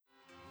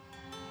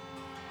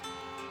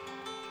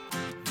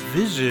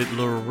Visit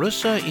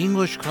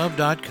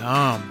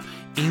LarissaEnglishClub.com.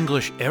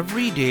 English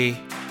every day,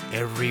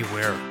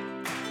 everywhere.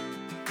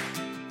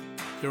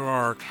 There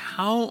are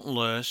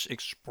countless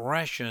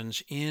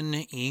expressions in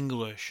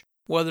English.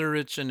 Whether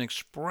it's an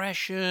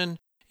expression,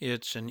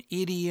 it's an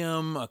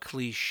idiom, a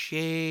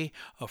cliche,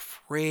 a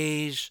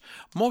phrase.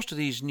 Most of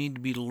these need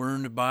to be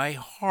learned by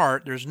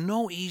heart. There's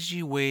no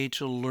easy way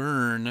to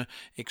learn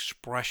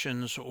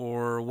expressions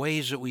or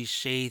ways that we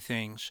say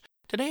things.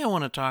 Today I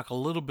want to talk a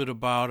little bit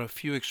about a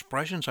few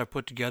expressions I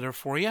put together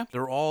for you.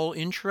 They're all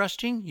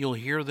interesting. You'll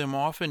hear them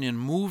often in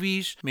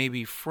movies,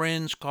 maybe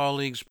friends,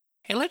 colleagues.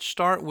 Hey, let's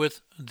start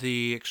with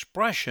the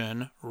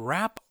expression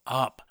wrap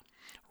up.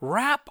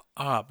 Wrap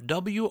up,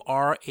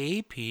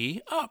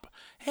 W-R-A-P, up.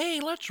 Hey,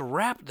 let's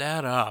wrap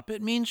that up.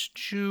 It means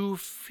to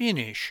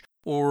finish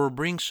or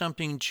bring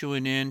something to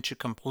an end, to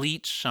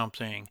complete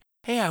something.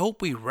 Hey, I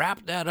hope we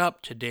wrap that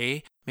up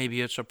today. Maybe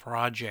it's a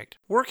project.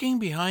 Working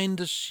behind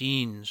the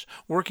scenes,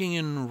 working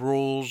in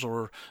roles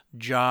or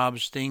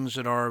jobs, things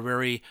that are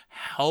very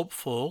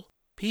helpful.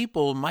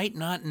 People might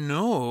not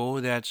know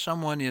that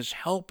someone is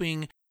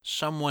helping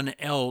someone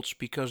else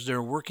because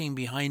they're working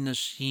behind the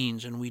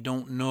scenes and we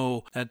don't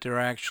know that they're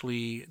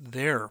actually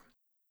there.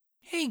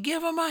 Hey,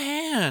 give them a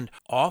hand.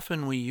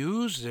 Often we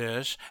use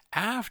this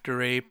after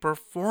a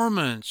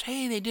performance.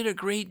 Hey, they did a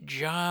great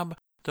job.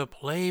 The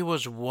play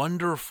was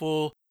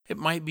wonderful. It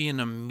might be in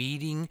a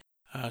meeting,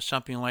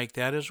 something like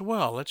that as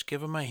well. Let's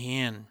give them a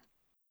hand.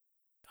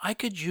 I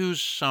could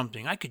use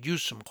something. I could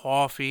use some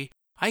coffee.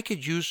 I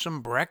could use some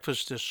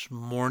breakfast this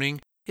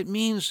morning. It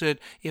means that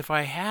if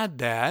I had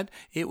that,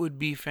 it would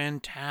be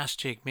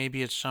fantastic.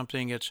 Maybe it's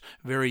something that's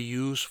very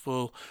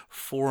useful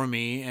for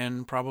me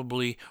and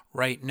probably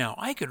right now.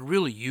 I could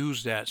really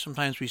use that.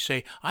 Sometimes we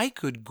say, I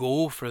could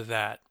go for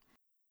that.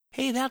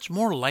 Hey, that's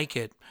more like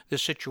it. The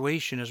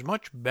situation is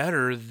much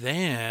better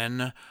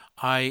than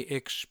I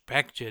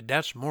expected.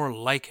 That's more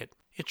like it.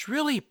 It's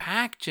really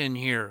packed in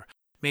here.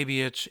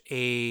 Maybe it's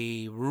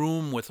a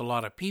room with a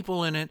lot of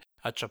people in it.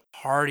 It's a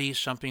party,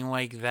 something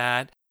like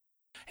that.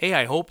 Hey,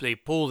 I hope they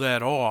pull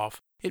that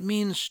off. It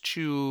means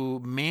to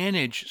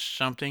manage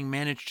something,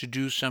 manage to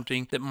do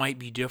something that might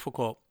be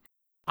difficult.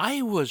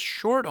 I was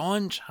short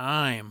on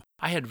time.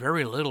 I had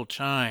very little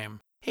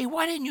time. Hey,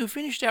 why didn't you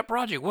finish that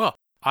project? Well,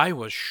 I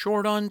was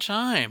short on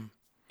time.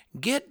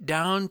 Get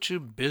down to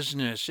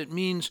business. It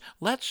means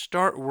let's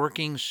start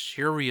working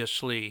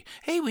seriously.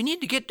 Hey, we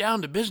need to get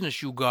down to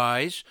business, you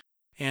guys.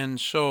 And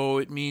so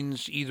it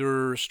means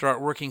either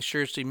start working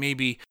seriously,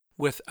 maybe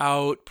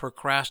without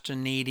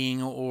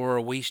procrastinating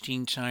or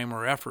wasting time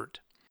or effort.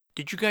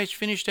 Did you guys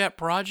finish that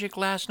project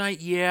last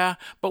night? Yeah,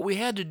 but we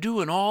had to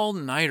do an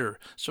all-nighter.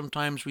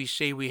 Sometimes we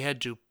say we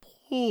had to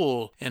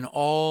pull an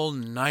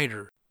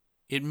all-nighter.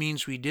 It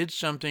means we did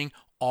something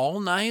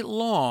all night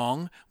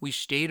long. We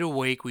stayed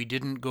awake. We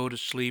didn't go to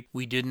sleep.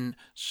 We didn't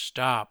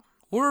stop.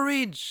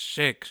 Worried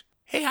sick.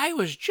 Hey, I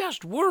was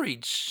just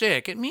worried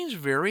sick. It means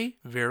very,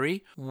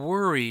 very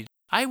worried.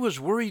 I was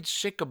worried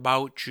sick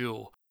about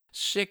you.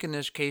 Sick in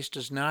this case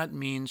does not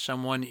mean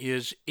someone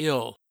is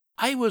ill.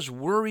 I was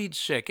worried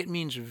sick. It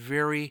means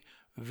very,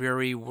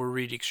 very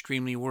worried,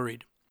 extremely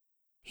worried.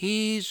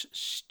 He's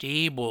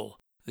stable.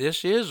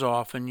 This is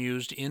often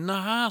used in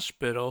the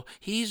hospital.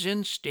 He's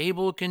in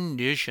stable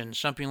condition,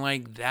 something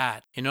like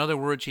that. In other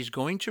words, he's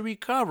going to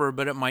recover,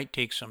 but it might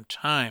take some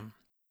time.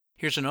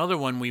 Here's another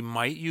one we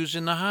might use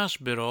in the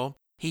hospital.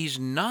 He's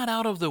not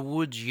out of the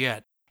woods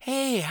yet.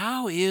 Hey,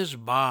 how is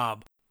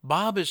Bob?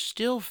 Bob is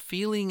still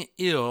feeling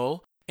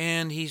ill,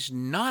 and he's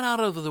not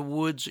out of the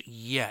woods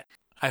yet.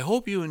 I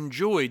hope you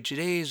enjoyed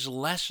today's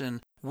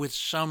lesson with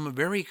some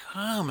very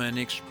common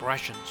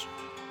expressions.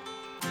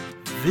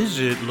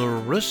 Visit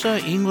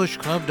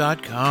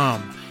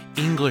LarissaEnglishClub.com.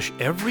 English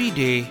every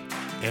day,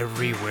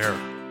 everywhere.